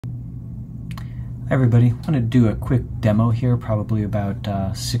Hi everybody, I want to do a quick demo here, probably about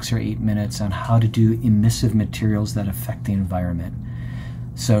 6 or 8 minutes, on how to do emissive materials that affect the environment.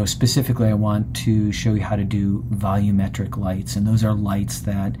 So specifically I want to show you how to do volumetric lights, and those are lights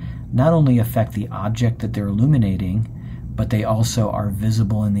that not only affect the object that they're illuminating, but they also are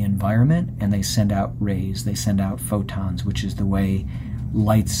visible in the environment and they send out rays, they send out photons, which is the way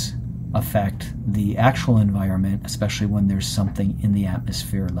lights affect the actual environment, especially when there's something in the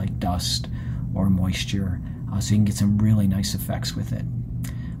atmosphere like dust or moisture, so you can get some really nice effects with it.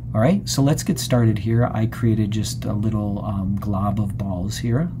 Alright, so let's get started here. I created just a little glob of balls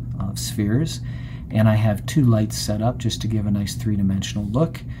here, of spheres, and I have two lights set up just to give a nice three-dimensional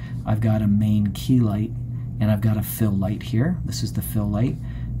look. I've got a main key light and I've got a fill light here. This is the fill light,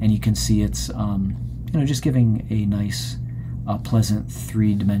 and you can see it's just giving a nice pleasant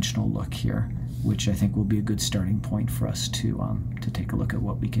three-dimensional look here, which I think will be a good starting point for us to take a look at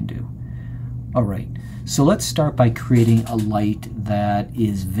what we can do. Alright, so let's start by creating a light that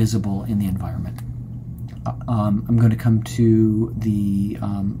is visible in the environment. I'm going to come to the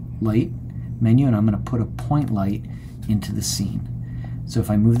light menu and I'm going to put a point light into the scene. So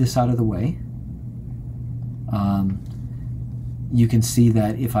if I move this out of the way, you can see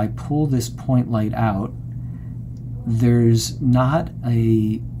that if I pull this point light out, there's not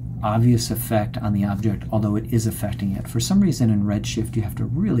a obvious effect on the object, although it is affecting it. For some reason in Redshift you have to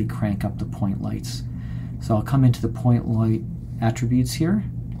really crank up the point lights. So I'll come into the point light attributes here.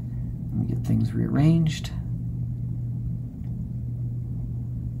 Let me get things rearranged.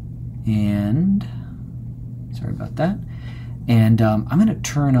 And sorry about that. And I'm going to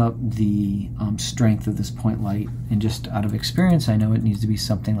turn up the strength of this point light, and just out of experience I know it needs to be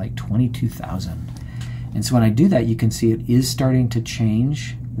something like 22,000. And so when I do that, you can see it is starting to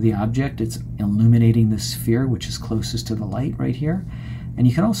change the object. It's illuminating the sphere, which is closest to the light right here. And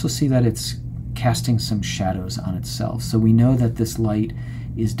you can also see that it's casting some shadows on itself. So we know that this light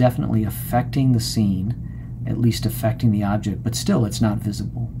is definitely affecting the scene, at least affecting the object, but still it's not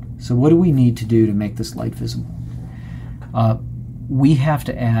visible. So what do we need to do to make this light visible? We have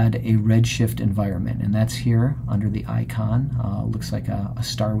to add a Redshift environment, and that's here under the icon. Looks like a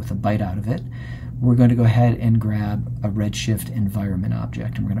star with a bite out of it. We're going to go ahead and grab a Redshift environment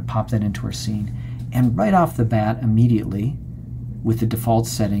object, and we're going to pop that into our scene. And right off the bat, immediately, with the default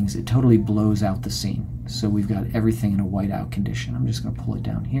settings, it totally blows out the scene. So we've got everything in a whiteout condition. I'm just going to pull it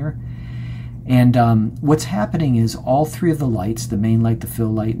down here. And what's happening is all three of the lights, the main light, the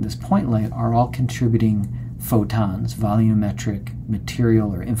fill light, and this point light, are all contributing photons, volumetric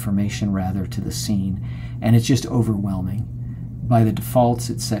material or information rather, to the scene, and it's just overwhelming. By the defaults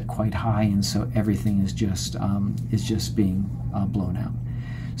it's set quite high, and so everything is just being blown out.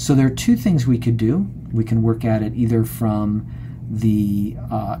 So there are two things we could do. We can work at it either from the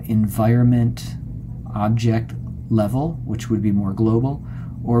environment object level, which would be more global,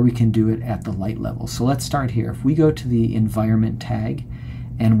 or we can do it at the light level. So let's start here. If we go to the environment tag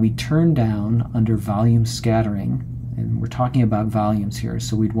and we turn down under volume scattering, and we're talking about volumes here,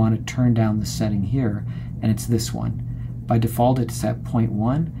 so we'd want to turn down the setting here, and it's this one. By default it's at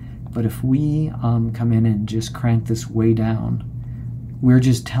 0.1, but if we come in and just crank this way down, we're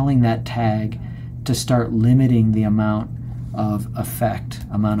just telling that tag to start limiting the amount of effect,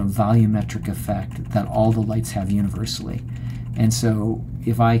 amount of volumetric effect that all the lights have universally. And so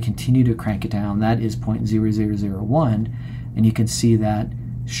if I continue to crank it down, that is 0.0001, and you can see that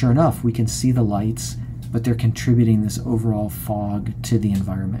sure enough we can see the lights, but they're contributing this overall fog to the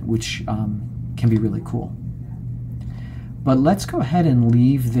environment, which can be really cool. But let's go ahead and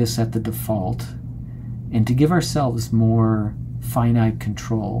leave this at the default, and to give ourselves more finite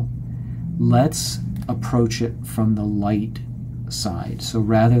control, let's approach it from the light side. So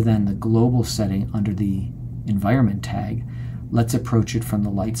rather than the global setting under the environment tag, let's approach it from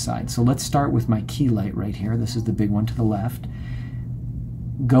the light side. So let's start with my key light right here. This is the big one to the left.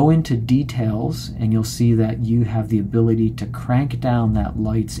 Go into details and you'll see that you have the ability to crank down that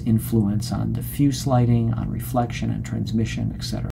light's influence on diffuse lighting, on reflection and transmission, etc.